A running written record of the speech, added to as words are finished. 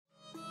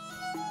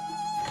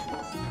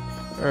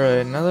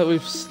Alright, now that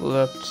we've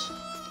slept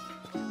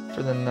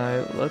for the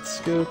night, let's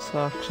go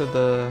talk to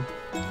the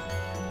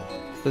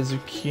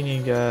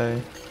zucchini guy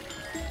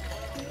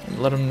and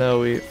let him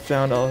know we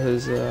found all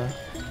his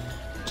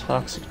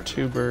toxic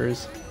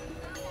tubers.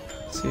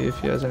 See if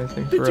he has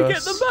anything for us. Did you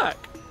get them back?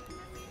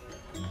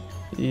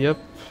 Yep.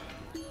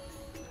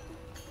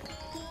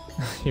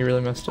 He really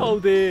messed up. Oh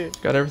dear.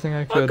 Got everything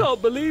I I could.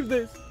 can't believe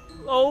this.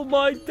 Oh,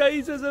 my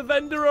days as a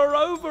vendor are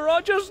over.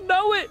 I just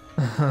know it.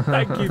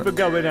 Thank you for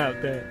going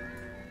out there.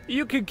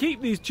 You can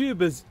keep these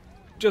tubers.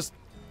 Just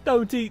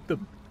don't eat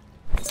them.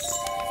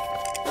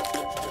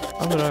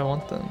 Why would I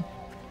want them?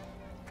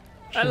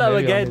 Sure, Hello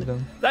maybe I'll need again.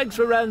 them. Thanks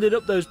for rounding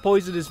up those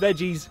poisonous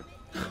veggies.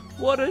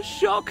 What a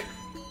shock.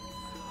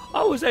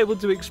 I was able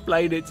to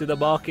explain it to the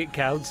market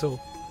council.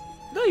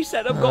 They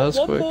said I've got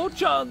one more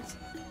chance.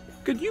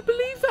 Can you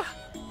believe that?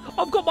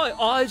 I've got my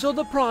eyes on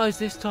the prize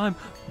this time.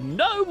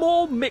 No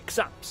more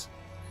mix-ups.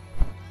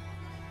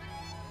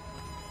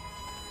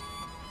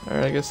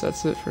 Alright, I guess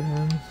that's it for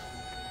him.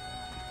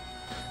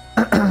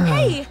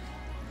 Hey!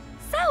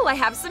 So, I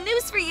have some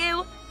news for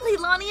you.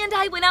 Leilani and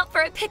I went out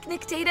for a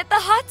picnic date at the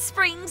hot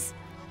springs.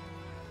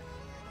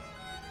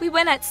 We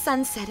went at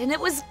sunset and it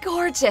was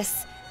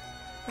gorgeous.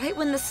 Right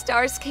when the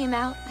stars came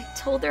out, I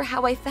told her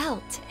how I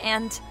felt,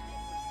 and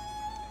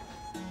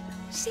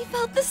she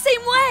felt the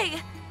same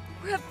way.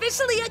 We're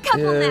officially a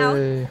couple now.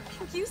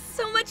 Thank you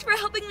so much for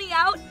helping me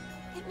out.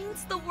 It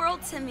means the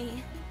world to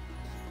me.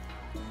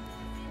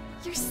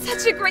 You're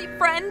such a great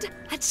friend,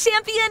 a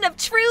champion of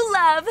true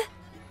love.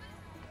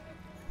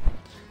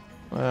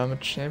 Wow, I'm a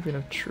champion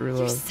of true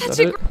love. Is Such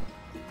that it?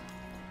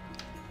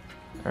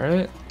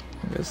 Alright,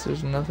 I guess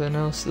there's nothing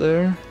else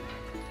there.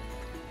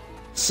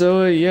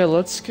 So yeah,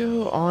 let's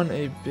go on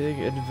a big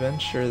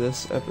adventure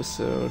this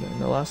episode. In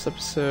the last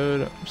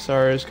episode, I'm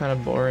sorry, it was kind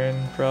of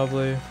boring,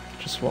 probably.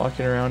 Just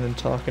walking around and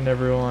talking to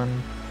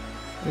everyone.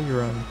 How do you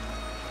run?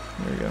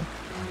 There we go.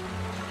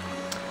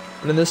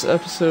 But in this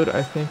episode,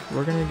 I think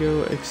we're gonna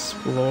go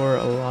explore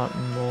a lot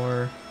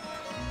more.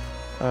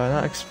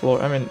 Not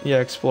explore, I mean, yeah,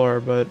 explore,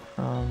 but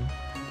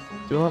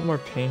do a lot more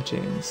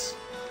paintings.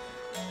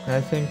 And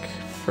I think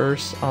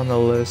first on the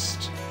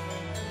list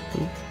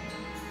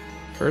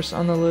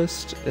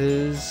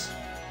is...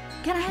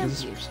 Can I help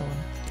you?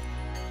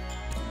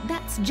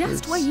 That's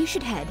just where you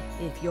should head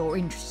if you're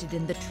interested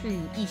in the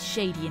true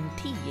Eastshadian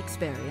tea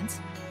experience.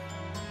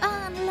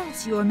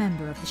 Unless you're a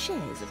member of the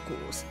Shares, of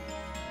course.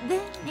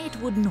 Then it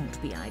would not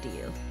be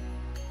ideal.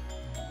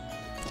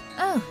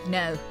 Oh,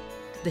 no.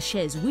 The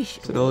Shares wish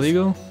it was. Is it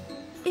illegal?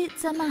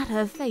 It's a matter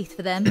of faith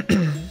for them.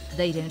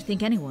 They don't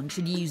think anyone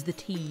should use the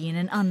tea in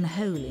an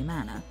unholy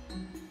manner.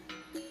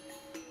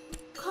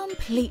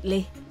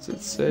 Completely. Is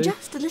it safe?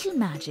 Just a little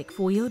magic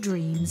for your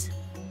dreams.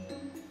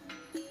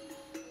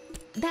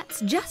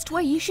 That's just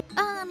where you should...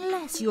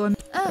 Unless you're...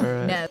 Oh,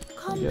 right. no.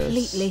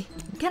 Completely.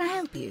 Yes. Can I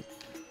help you?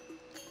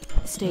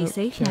 Stay Nope,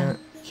 safe now.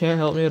 Can't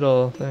help me at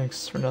all.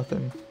 Thanks for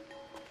nothing.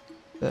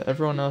 That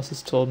everyone else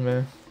has told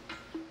me.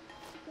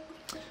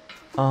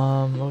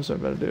 What was I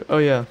about to do? Oh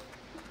yeah.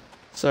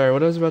 Sorry,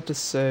 what I was about to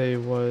say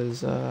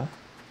was,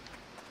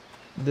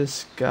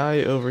 this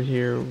guy over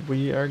here,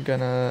 we are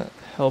gonna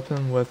help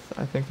him with,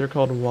 I think they're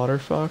called water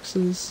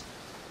foxes.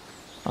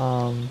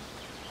 My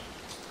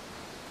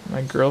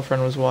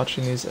girlfriend was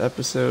watching these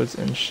episodes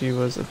and she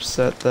was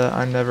upset that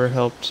I never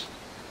helped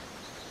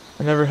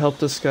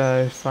this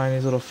guy find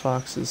these little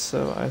foxes,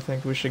 so I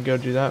think we should go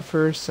do that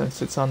first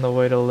since it's on the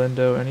way to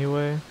Lindo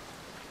anyway.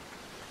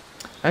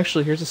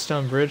 Actually, here's a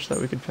stone bridge that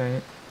we could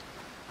paint.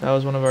 That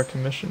was one of our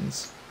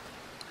commissions.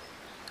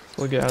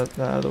 We'll get that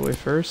out of the way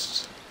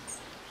first.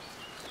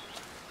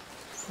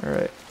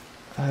 Alright.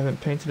 I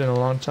haven't painted in a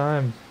long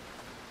time.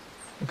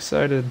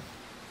 Excited.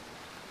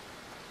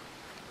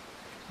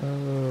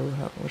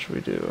 Oh, what should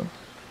we do?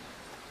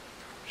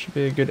 Should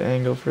be a good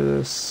angle for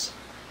this.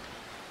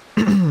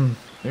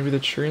 Maybe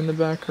the tree in the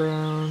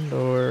background,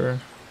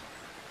 or...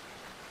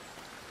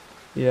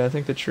 Yeah, I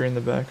think the tree in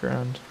the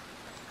background.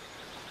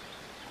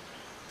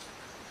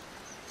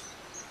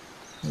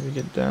 Maybe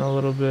get down a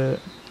little bit.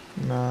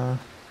 Nah. I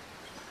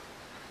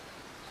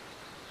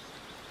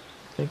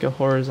think a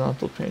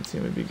horizontal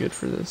painting would be good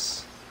for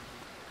this.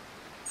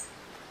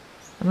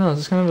 I don't know, this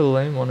is kind of a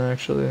lame one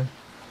actually.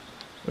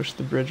 Wish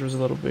the bridge was a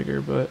little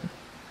bigger, but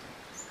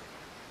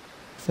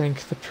I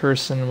think the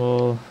person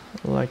will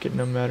like it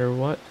no matter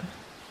what.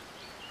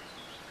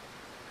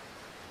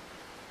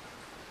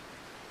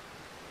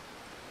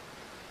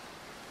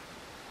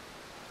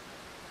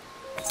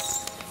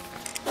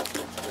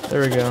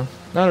 There we go.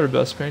 Not our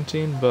best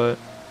painting, but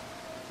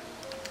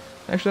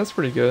actually that's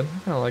pretty good. I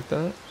kinda like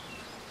that.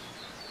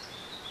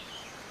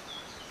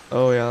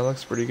 Oh yeah, that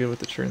looks pretty good with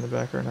the tree in the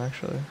background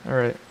actually.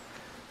 Alright.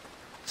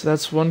 So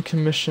that's one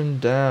commission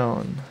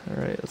down.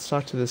 Alright, let's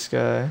talk to this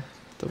guy.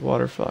 The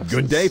water foxes.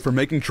 Good day for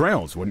making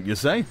trails, wouldn't you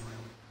say?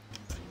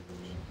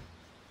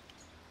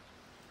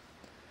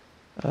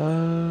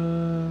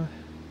 No,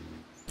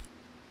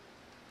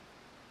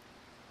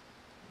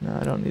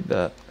 I don't need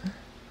that.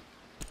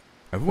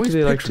 I've always do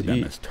they like pictured to them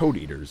eat? as toad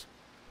eaters.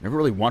 Never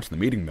really watched the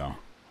meeting though.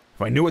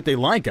 If I knew what they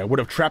like, I would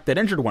have trapped that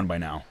injured one by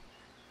now.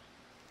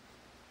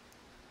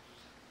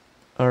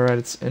 Alright,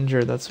 it's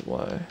injured, that's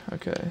why.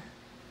 Okay.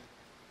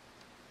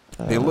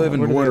 They live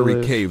in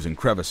watery caves and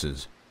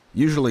crevices,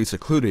 usually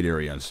secluded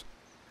areas.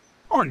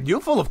 Aren't you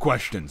full of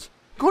questions?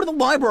 Go to the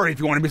library if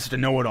you want to be such a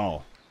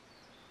know-it-all.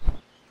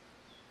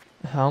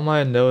 How am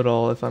I a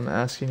know-it-all if I'm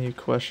asking you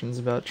questions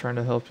about trying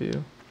to help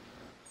you?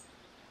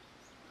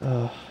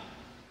 Yeah.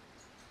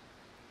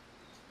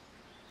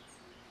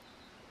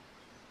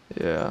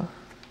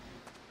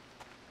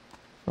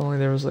 If only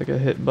there was like a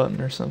hit button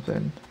or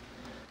something.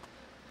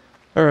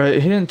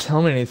 Alright, he didn't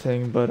tell me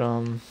anything, but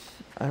I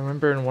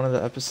remember in one of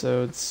the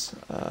episodes,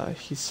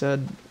 he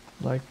said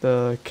like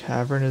the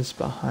cavern is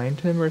behind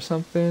him or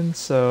something,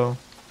 so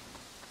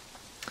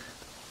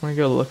I'm gonna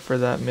go look for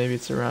that. Maybe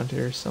it's around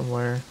here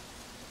somewhere.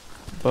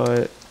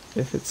 But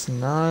if it's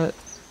not,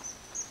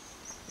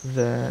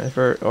 then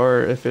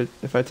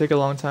if I take a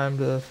long time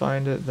to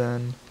find it,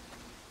 then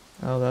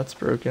oh, that's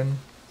broken.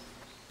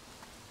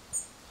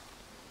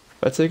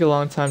 If I take a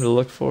long time to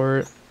look for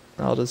it,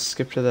 I'll just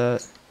skip to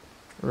that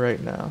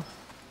right now.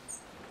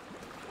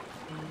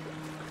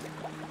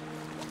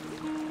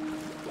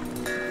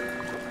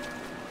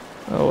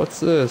 Oh, what's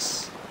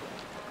this?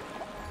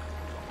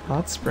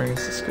 Hot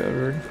springs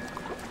discovered.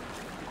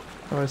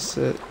 How do I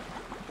sit?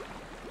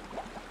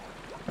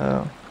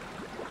 Oh.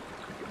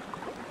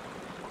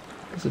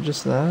 Is it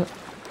just that?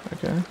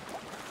 Okay.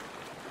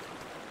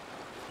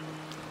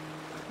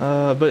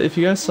 But if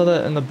you guys saw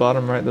that in the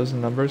bottom right, those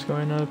numbers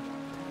going up,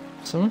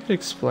 if someone could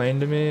explain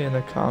to me in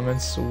the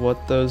comments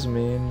what those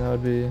mean, that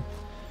would be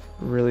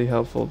really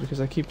helpful,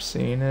 because I keep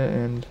seeing it,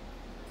 and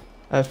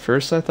at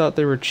first I thought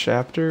they were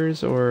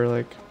chapters or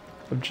like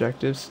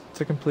objectives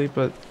to complete,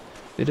 but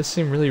they just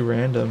seem really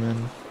random,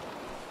 and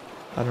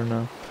I don't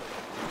know.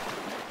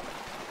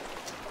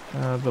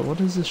 But what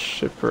is this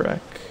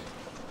shipwreck?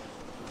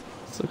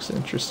 This looks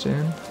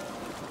interesting.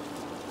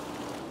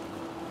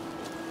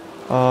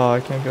 Oh,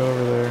 I can't go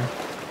over there.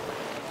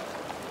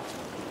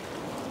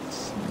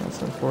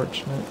 That's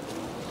unfortunate.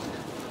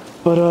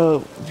 But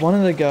one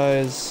of the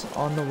guys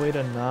on the way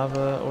to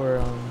Nava,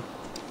 or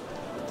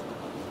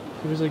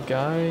he was a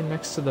guy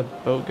next to the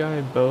boat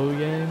guy,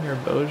 Bo-Yang or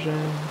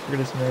Bojang, I forget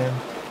his name.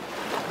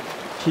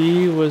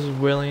 He was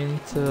willing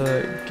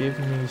to give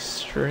me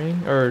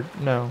string, or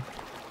no,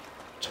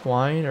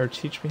 twine, or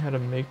teach me how to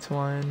make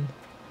twine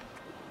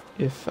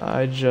if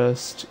I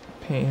just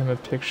paint him a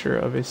picture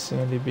of a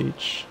sandy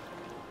beach.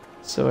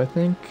 So I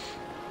think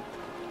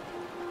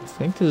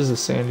this is a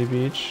sandy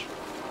beach.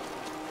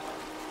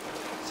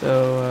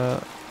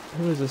 So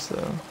who is this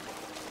though?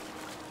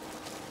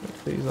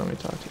 Please let me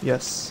talk to you.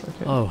 Yes,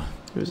 okay. Oh,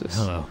 who is this?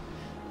 Hello.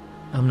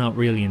 I'm not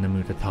really in the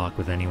mood to talk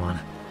with anyone.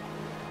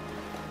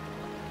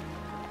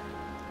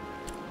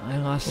 I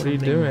lost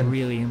something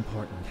really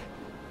important.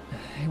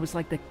 It was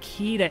like the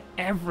key to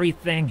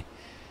everything.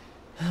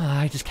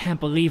 I just can't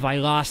believe I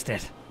lost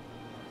it.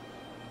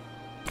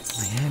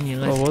 My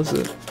amulet. What was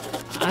it?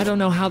 I don't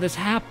know how this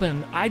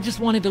happened. I just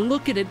wanted to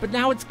look at it, but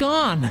now it's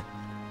gone.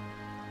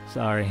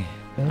 Sorry.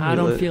 Amulet. I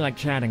don't feel like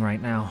chatting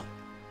right now.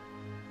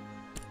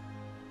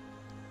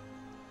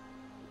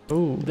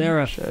 Oh, they're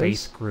a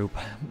faith group.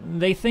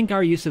 They think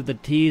our use of the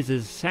teas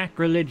is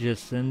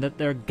sacrilegious and that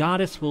their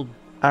goddess will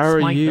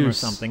smite them or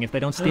something if they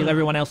don't steal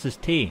everyone else's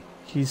tea.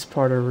 He's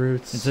part of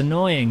Roots. It's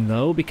annoying,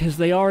 though, because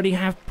they already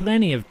have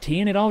plenty of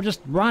tea and it all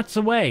just rots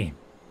away.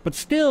 But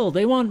still,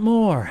 they want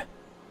more.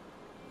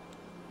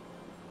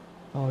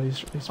 Oh,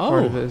 he's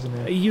part of it,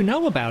 isn't he? You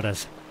know about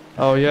us.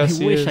 Oh, yes,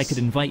 I wish I could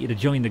invite you to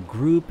join the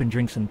group and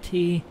drink some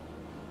tea.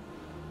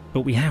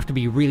 But we have to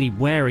be really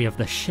wary of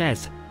the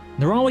Shez.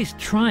 They're always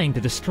trying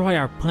to destroy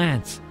our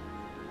plants.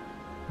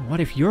 What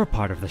if you're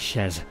part of the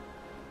Shez?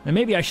 And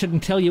maybe I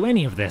shouldn't tell you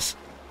any of this.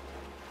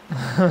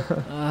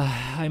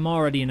 I'm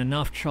already in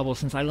enough trouble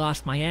since I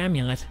lost my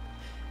amulet.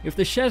 If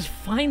the Shez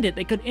find it,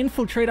 they could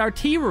infiltrate our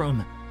tea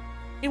room.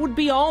 It would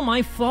be all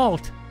my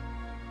fault.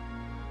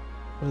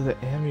 What is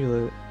the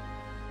amulet?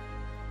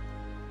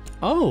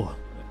 Oh,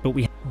 but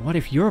what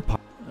if you're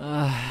part?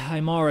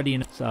 I'm already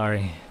in.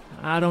 Sorry,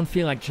 I don't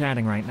feel like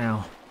chatting right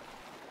now.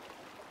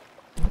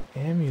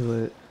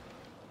 Amulet.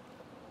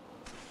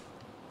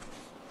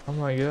 Oh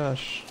my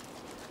gosh.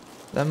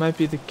 That might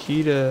be the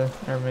key to,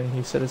 I mean,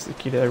 he said it's the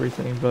key to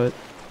everything, but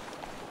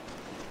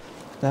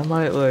that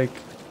might, like,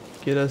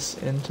 get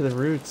us into the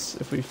Roots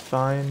if we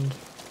find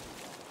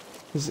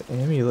his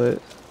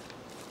amulet.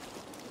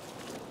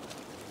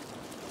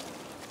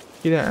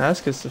 He didn't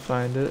ask us to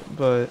find it,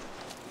 but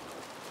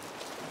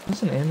what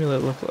does an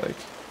amulet look like,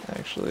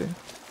 actually?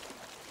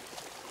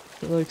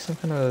 Is it like some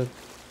kind of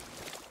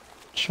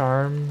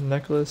charm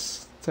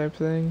necklace type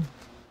thing?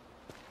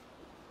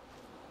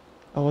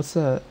 Oh, what's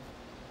that?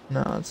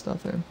 No, it's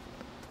nothing.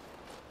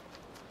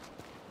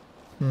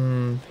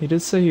 He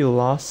did say he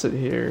lost it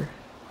here.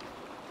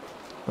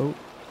 Oh.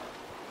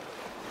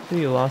 I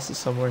think he lost it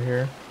somewhere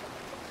here.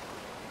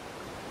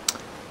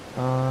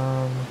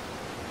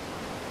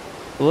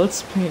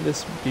 Let's paint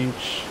this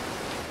beach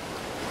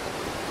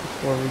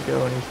before we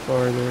go any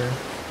farther.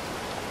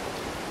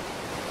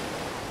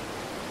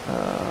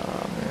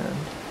 Oh man.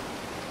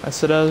 I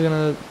said I was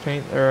gonna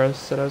paint, or I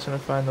said I was gonna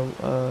find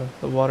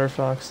the water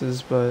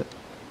foxes, but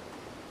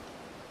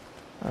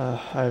I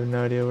have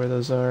no idea where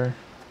those are.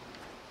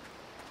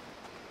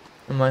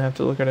 I might have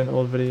to look at an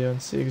old video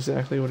and see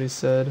exactly what he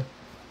said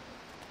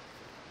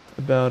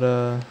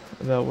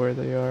about where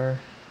they are.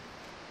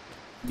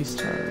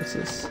 Eastshade, what's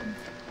this?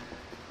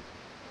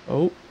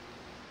 Oh.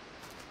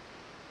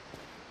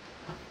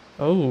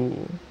 Oh.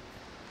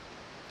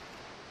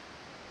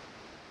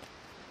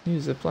 Can you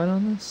zipline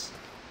on this?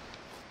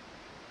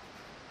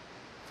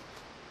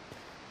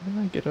 How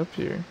do I get up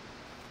here?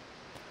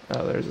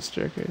 Oh, there's a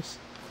staircase.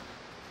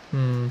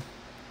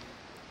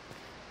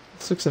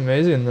 This looks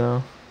amazing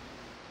though.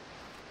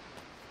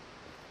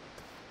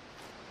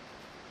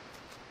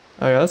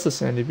 Oh yeah, that's a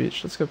sandy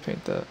beach. Let's go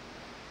paint that.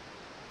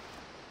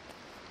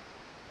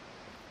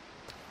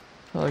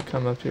 Probably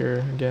come up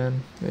here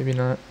again. Maybe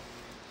not.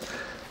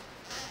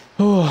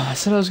 Oh, I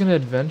said I was gonna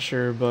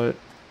adventure, but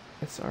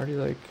it's already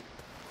like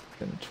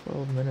been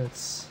 12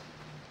 minutes.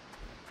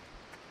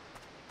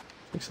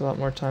 Takes a lot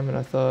more time than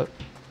I thought.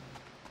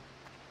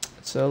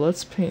 So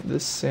let's paint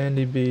this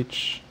sandy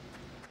beach.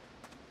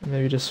 And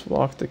maybe just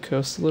walk the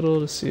coast a little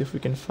to see if we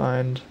can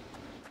find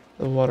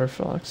the water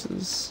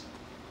foxes.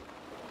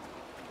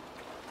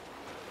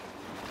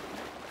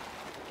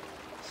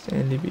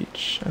 Sandy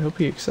beach. I hope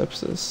he accepts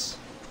this.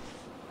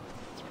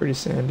 It's pretty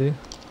sandy.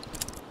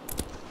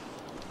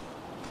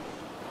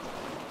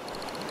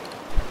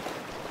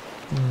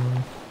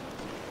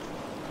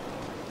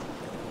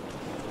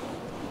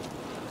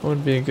 What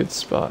would be a good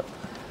spot?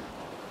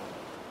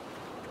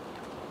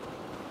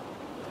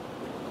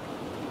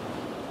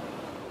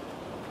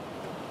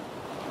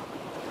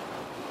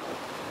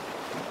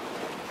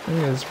 I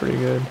think that's pretty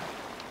good.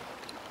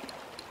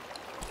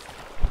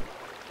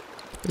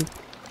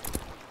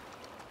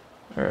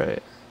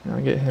 Alright, now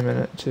get him in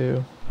it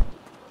too.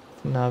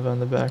 Nava in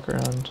the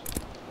background.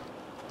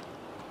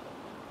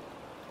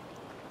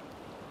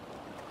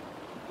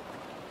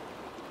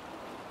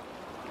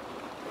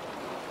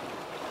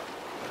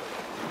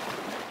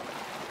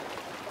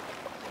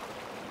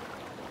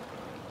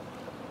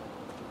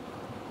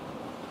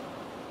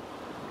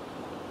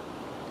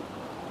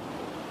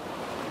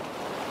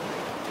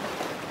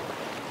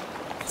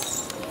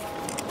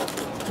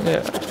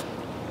 Yeah.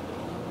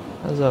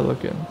 How's that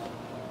looking?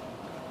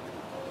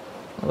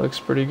 That looks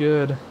pretty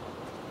good.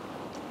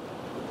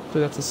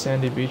 Hopefully that's a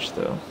sandy beach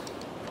though.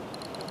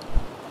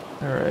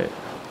 Alright.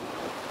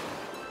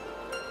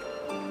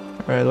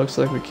 Alright, looks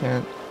like we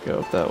can't go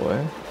up that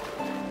way.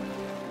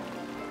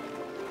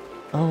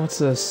 Oh, what's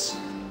this?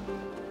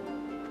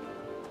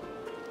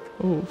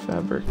 Oh,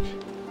 fabric.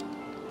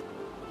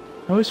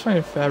 I always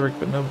find fabric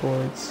but no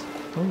boards.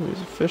 Oh, he's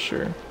a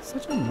fisher.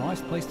 Such a nice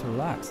place to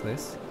relax,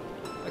 this.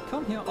 I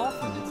come here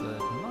often. It's a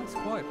nice,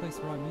 quiet place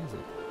to write music.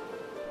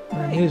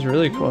 Man, he's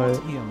really quiet.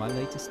 Want to hear my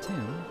latest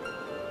tune?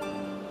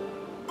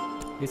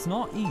 It's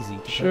not easy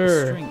to sure. play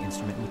a string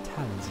instrument with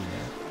talons in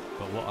there,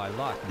 but what I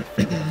like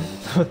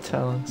with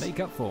talons. Make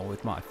up for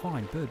with my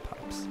fine bird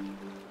pipes.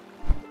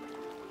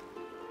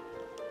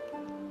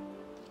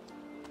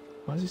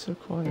 Why is he so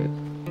quiet?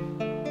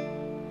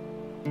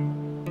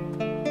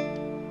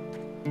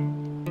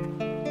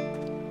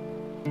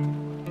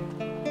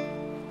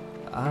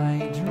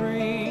 I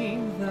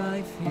dream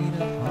thy feet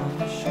upon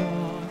the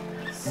shore,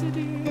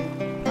 sitting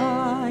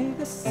by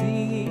the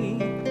sea.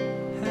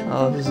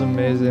 Oh, this is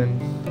amazing.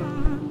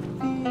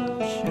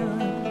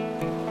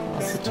 Oh,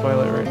 it's the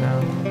twilight right now.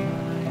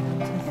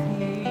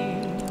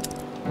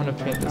 I'm gonna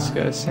paint this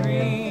guy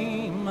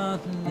singing,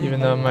 even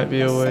though it might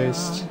be a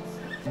waste.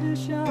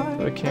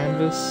 Of a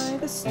canvas.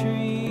 I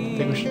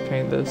think we should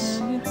paint this.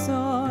 I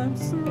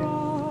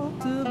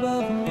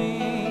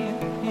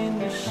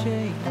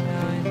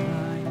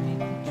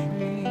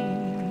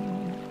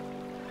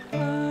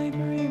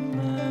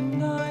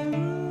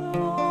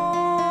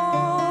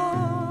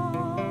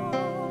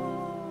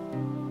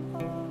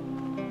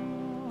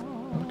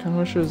kinda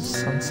wish it was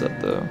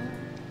sunset though.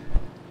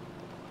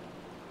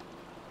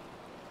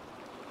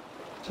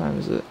 What time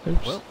is it?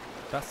 Oops. Well,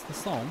 that's the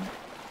song.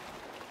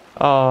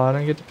 Oh, I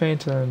didn't get to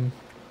paint him.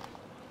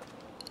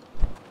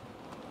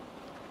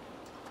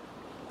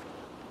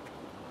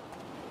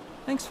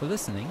 Thanks for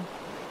listening.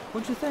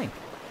 What'd you think?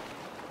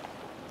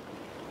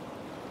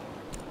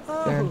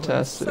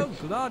 Fantastic. Oh,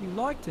 so glad you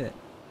liked it.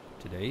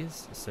 Today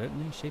is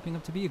certainly shaping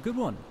up to be a good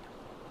one.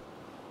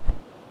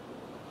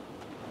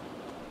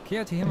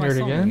 Care to hear my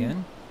song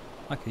again?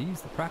 I could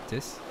use the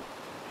practice.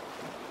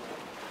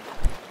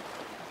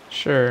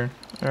 Sure.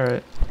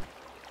 Alright.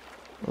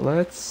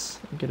 Let's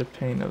get a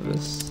paint of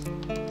this.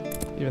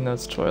 Even though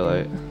it's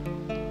twilight.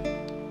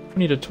 We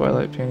need a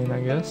twilight painting,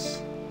 I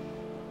guess.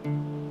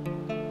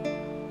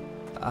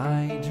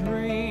 I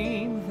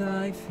dream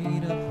thy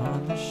feet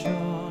upon the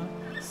shore,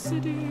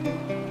 sitting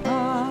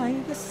by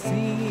the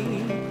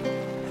sea,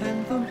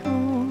 and the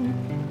moon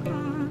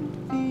and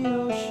the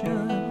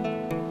ocean.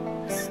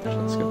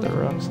 Let's get the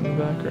rocks in the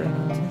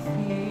background.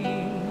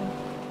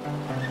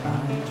 I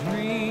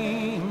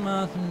dream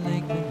of the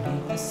lake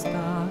beneath the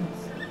stars,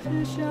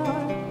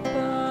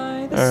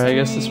 Alright, I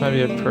guess this might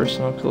be a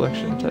personal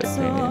collection type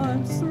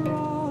painting.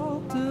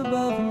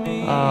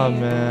 Oh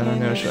man, I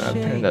know I should have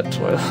painted that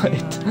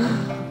Twilight.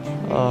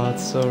 Oh,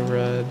 it's so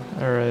red.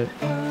 Alright.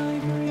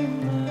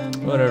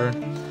 Whatever.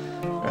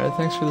 Alright,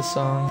 thanks for the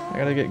song. I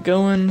gotta get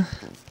going.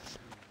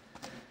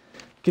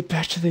 Get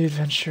back to the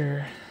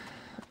adventure.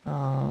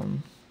 How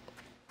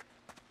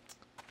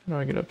do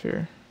I get up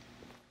here?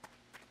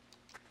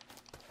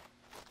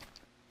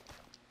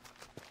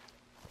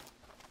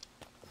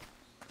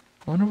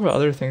 I wonder what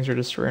other things are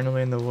just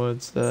randomly in the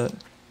woods that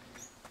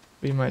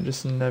we might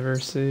just never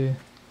see.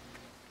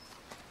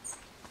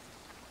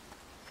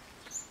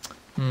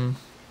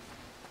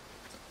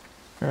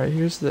 Alright,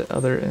 here's the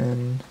other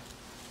end.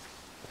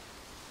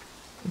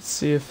 Let's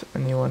see if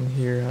anyone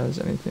here has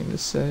anything to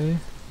say.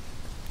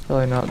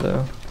 Probably not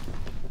though.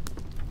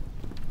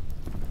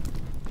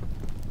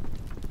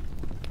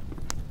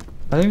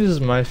 I think this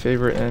is my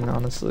favorite inn,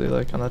 honestly,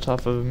 like on the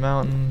top of a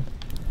mountain.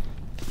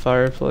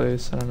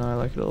 Fireplace, I don't know, I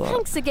like it a lot.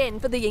 Thanks again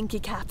for the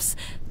inky caps.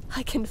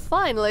 I can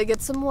finally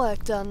get some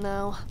work done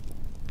now.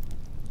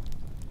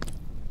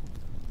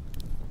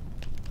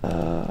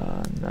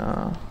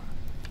 No.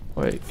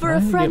 Wait, for a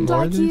friend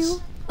like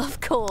you? Of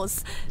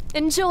course.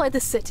 Enjoy the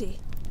city.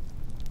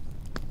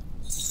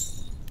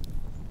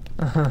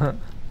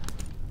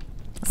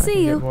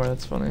 See you. Get more,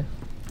 that's funny.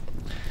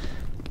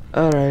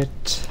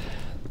 Alright.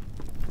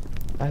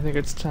 I think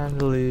it's time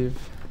to leave.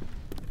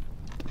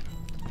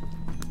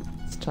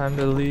 Time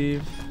to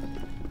leave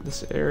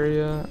this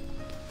area.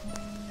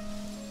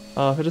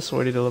 Oh, if I just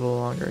waited a little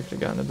longer, I could have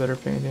gotten a better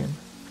painting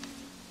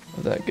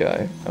of that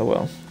guy. Oh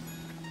well.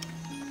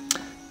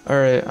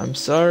 Alright, I'm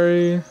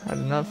sorry. I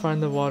did not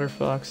find the water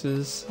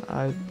foxes.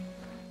 I'll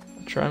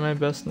try my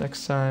best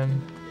next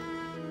time.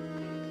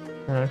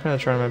 And I'm kind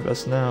of trying my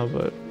best now,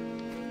 but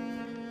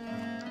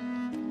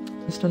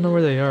I just don't know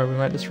where they are. We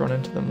might just run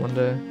into them one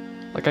day.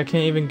 Like, I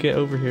can't even get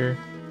over here.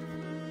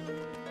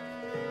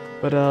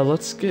 But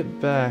let's get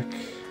back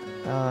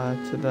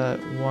to that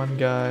one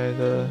guy.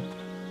 I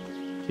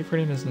keep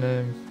forgetting his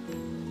name.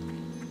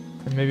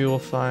 And maybe we'll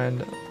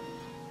find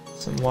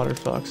some water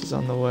foxes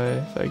on the way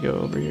if I go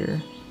over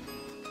here.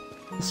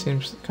 It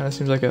kind of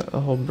seems like a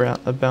whole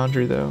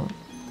boundary though.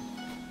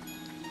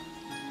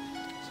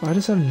 So I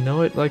just have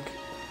no idea. Like,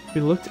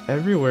 we looked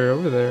everywhere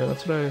over there.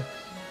 That's what I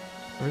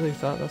really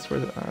thought. That's where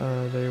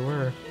they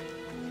were.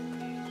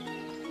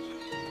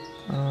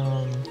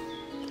 I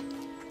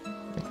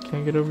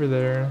can't get over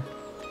there.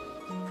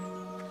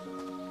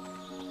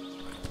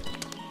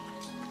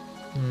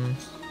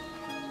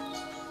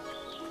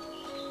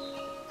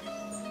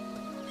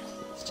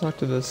 Let's talk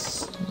to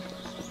this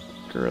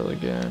girl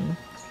again.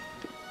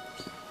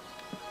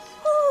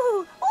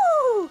 Ooh,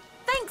 ooh!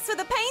 Thanks for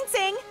the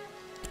painting.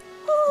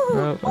 Ooh,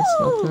 nope, that's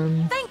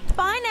nothing. Thanks.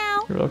 Bye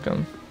now. You're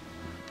welcome.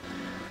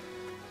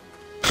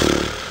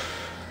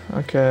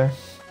 Okay.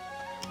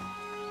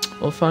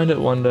 We'll find it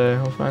one day.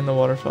 We'll find the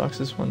water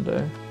foxes one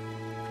day.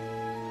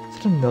 Is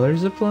it another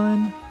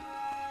zipline?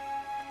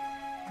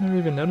 I never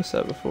even noticed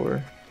that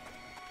before.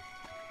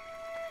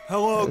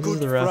 Hello, this good is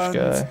the raft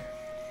friend. guy.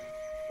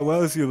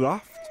 Where's your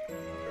raft?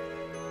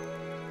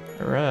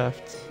 A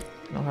raft?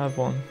 I don't have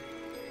one.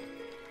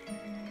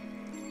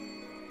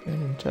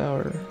 Abandoned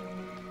tower.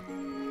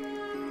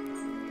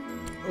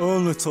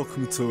 Only took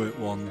me to it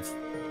once.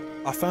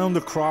 I found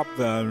a crab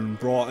there and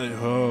brought it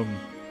home.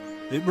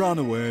 It ran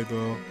away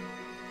though.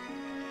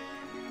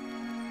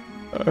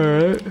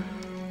 Alright.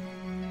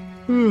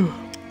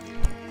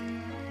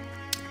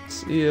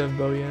 See ya,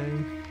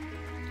 Boyang.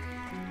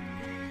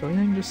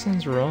 Boyang just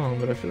sounds wrong,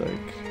 but I feel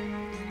like...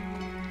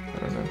 I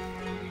don't know.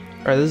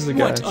 Alright, this is the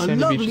guy. What a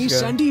lovely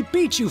sandy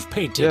beach you've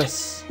painted.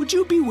 Yes. Would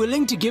you be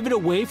willing to give it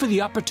away for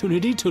the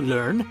opportunity to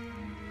learn?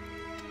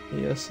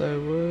 Yes, I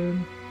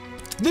would.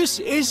 This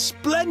is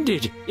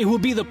splendid. It will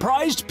be the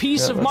prized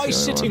piece of my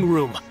sitting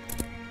room.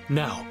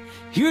 Now,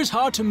 here's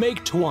how to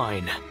make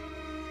twine.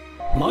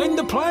 Mind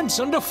the plants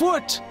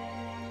underfoot.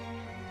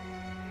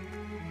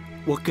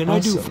 What can I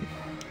do? Is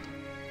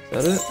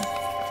that it?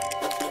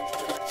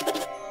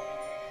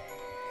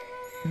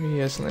 Maybe he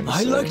has something to say.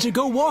 I like to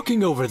go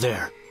walking over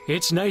there.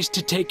 It's nice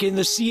to take in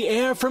the sea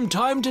air from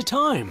time to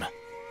time.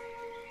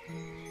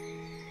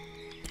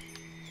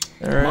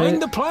 Alright.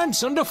 Mind the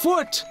plants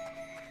underfoot.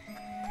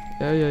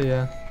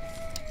 Yeah.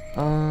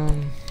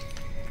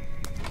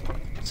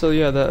 So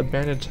yeah, that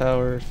abandoned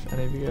tower, if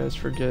any of you guys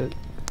forget,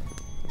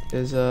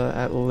 is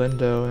at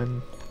Lindo,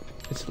 and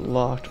it's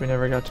locked. We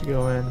never got to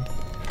go in.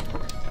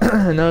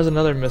 And that was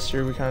another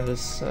mystery we kind of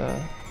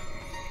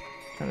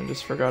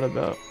just forgot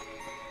about.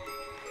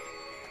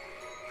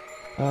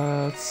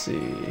 Let's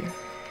see.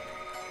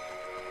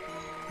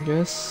 I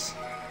guess.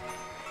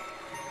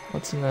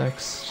 What's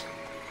next?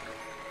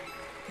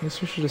 I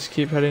guess we should just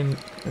keep heading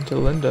into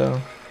Lindo.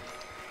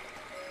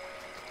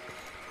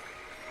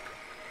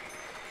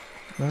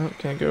 No,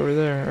 can't go over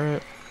there.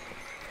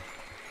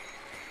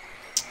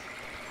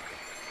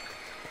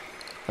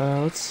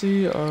 Alright. Let's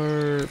see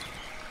our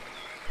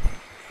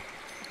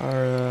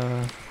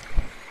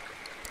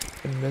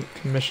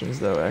commissions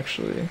though,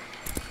 actually.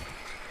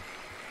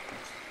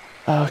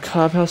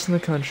 Clubhouse in the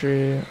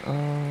country.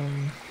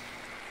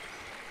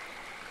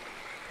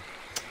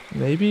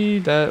 Maybe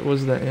that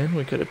was the inn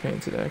we could have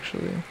painted,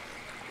 actually.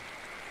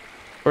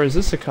 Or is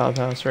this a cob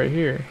house right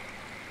here?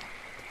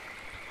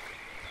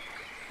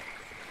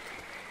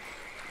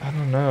 I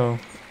don't know.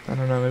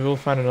 Maybe we'll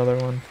find another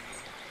one.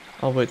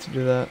 I'll wait to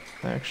do that,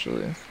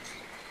 actually.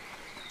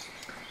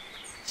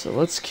 So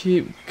let's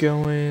keep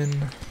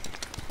going.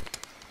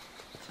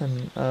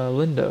 And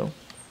Lindo.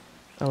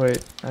 Oh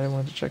wait, I didn't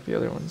want to check the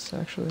other ones,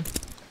 actually.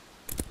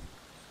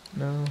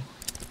 No.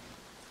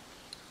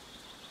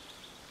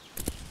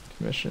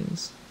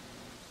 Commissions.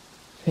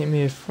 Paint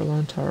me a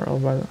forlorn tower all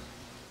by the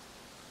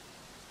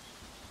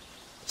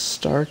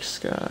Stark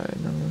Sky.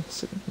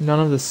 None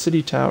of the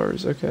city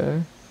towers,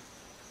 okay.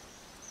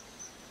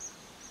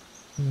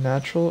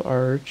 Natural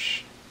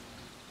Arch.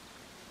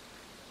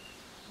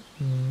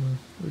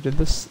 We did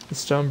the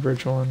stone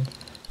bridge one.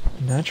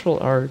 Natural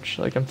Arch.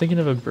 Like, I'm thinking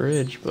of a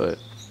bridge, but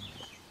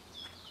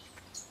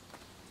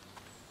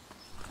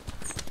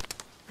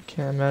I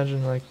can't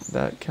imagine like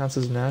that counts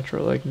as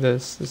natural. Like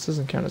this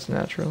doesn't count as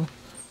natural.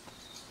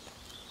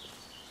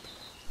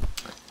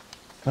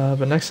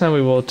 But next time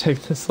we will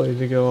take this lady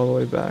to go all the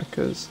way back,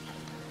 because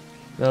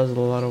that was a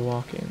lot of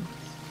walking.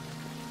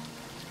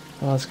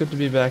 Well, it's good to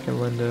be back in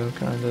Lindo,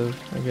 kind of,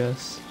 I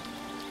guess.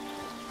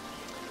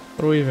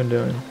 What are we even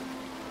doing?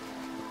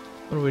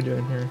 What are we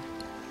doing here?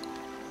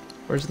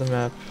 Where's the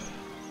map?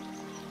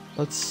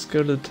 Let's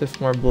go to the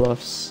Tiffmore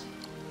Bluffs.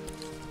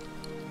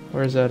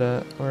 Where's that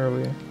at? Where are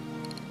we?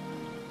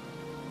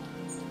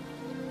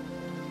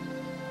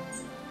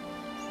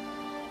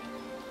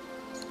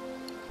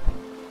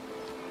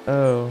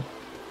 Oh,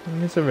 I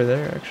think it's over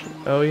there, actually.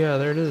 Oh yeah,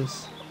 there it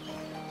is.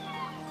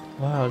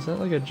 Wow, is that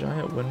like a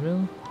giant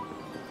windmill?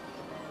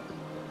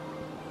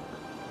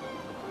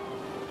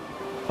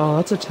 Oh,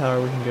 that's a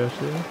tower we can go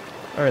to.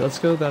 Alright, let's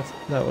go that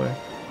way.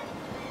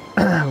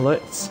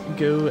 Let's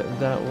go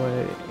that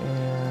way,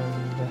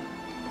 and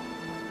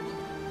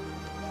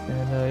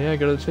yeah,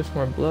 go to the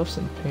Tiffmore Bluffs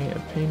and paint a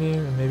painting,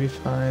 and maybe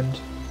find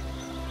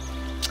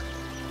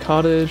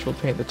cottage. We'll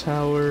paint the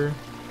tower.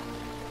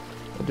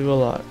 We'll do a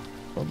lot.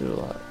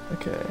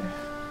 Okay.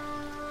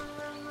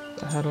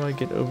 How do I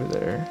get over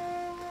there?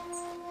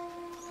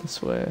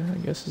 This way, I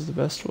guess, is the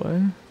best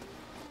way.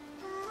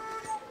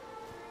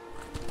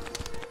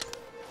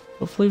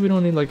 Hopefully we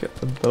don't need like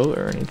a boat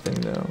or anything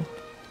though.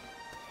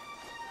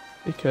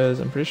 Because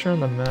I'm pretty sure on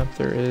the map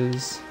there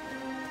is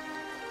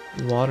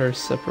water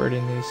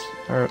separating these,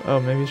 or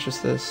oh, maybe it's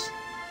just this.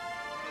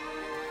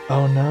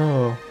 Oh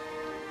no.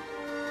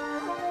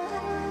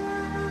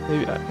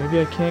 Maybe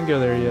I can't go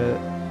there yet.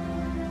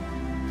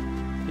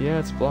 Yeah,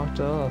 it's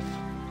blocked off.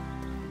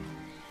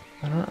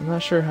 I'm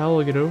not sure how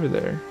we'll get over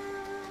there.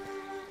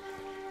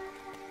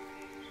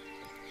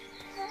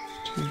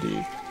 It's too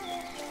deep.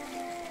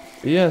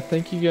 But yeah,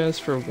 thank you guys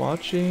for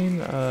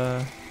watching.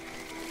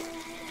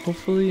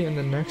 Hopefully in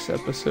the next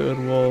episode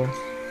we'll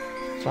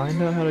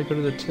find out how to go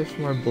to the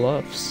Tiffmore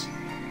Bluffs.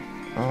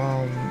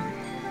 I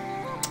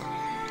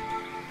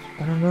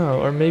don't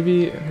know, or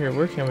maybe here,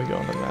 where can we go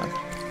on the map?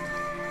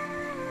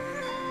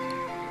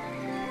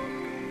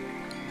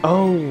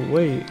 Oh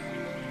wait,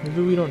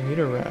 maybe we don't need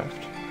a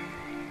raft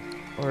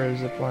or a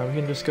zipline. We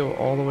can just go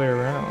all the way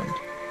around.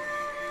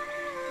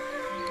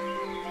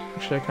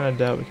 Actually, I kind of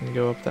doubt we can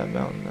go up that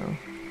mountain though.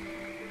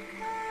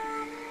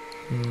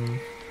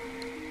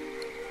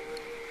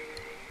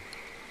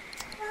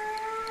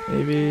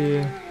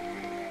 Maybe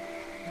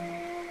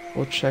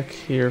we'll check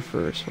here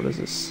first. What is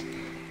this?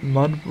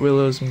 Mud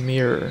Willow's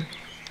Mirror.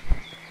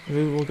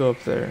 Maybe we'll go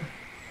up there.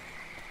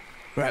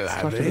 Well,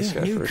 let's talk to this guy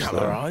first, newcomer,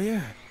 though. are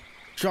you?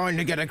 Trying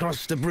to get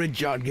across the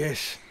bridge, I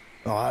guess.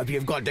 I hope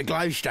you've got the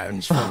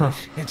glowstones for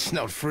us. It's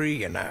not free,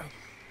 you know.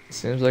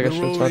 Seems like I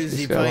should have talked to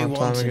this guy a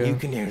long time ago. You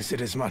can use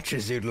it as much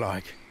as you'd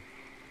like.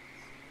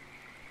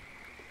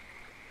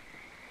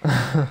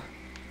 Mate,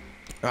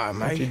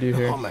 What you do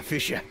here? I'm a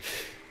fisher.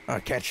 I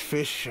catch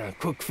fish, I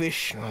cook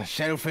fish, and I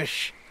sell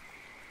fish.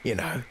 You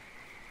know.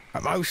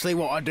 But mostly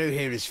what I do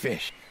here is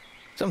fish.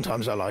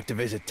 Sometimes I like to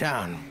visit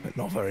town, but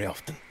not very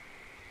often.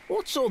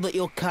 What's all that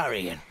you're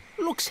carrying?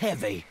 Looks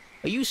heavy.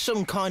 Are you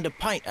some kind of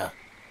painter?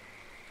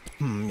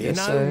 You Yes,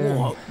 know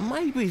what?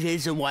 Maybe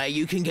there's a way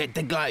you can get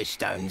the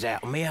glowstones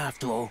out of me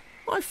after all.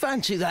 I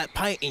fancy that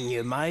painting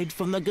you made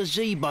from the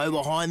gazebo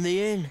behind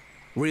the inn.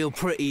 Real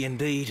pretty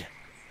indeed.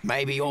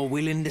 Maybe you're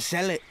willing to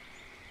sell it.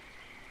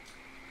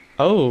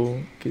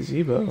 Oh,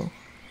 gazebo.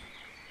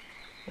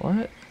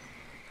 What?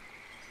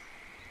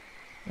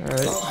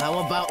 Alright. How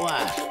about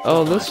that?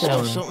 Oh, this I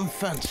one. something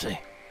fancy.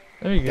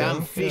 There you go.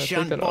 Damn fish Yeah, take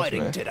aren't that off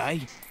biting me.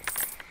 today.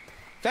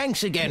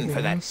 Thanks again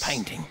for that Yes.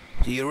 painting.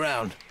 See you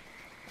around.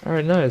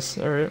 Alright, nice.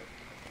 Alright.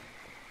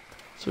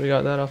 So we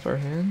got that off our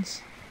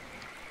hands.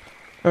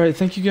 Alright,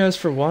 thank you guys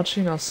for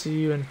watching. I'll see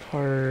you in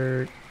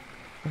part...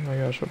 Oh my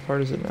gosh, what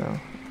part is it now?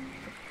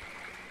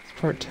 It's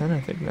part 10, I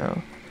think,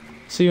 now.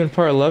 See you in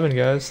part 11,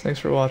 guys. Thanks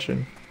for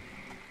watching.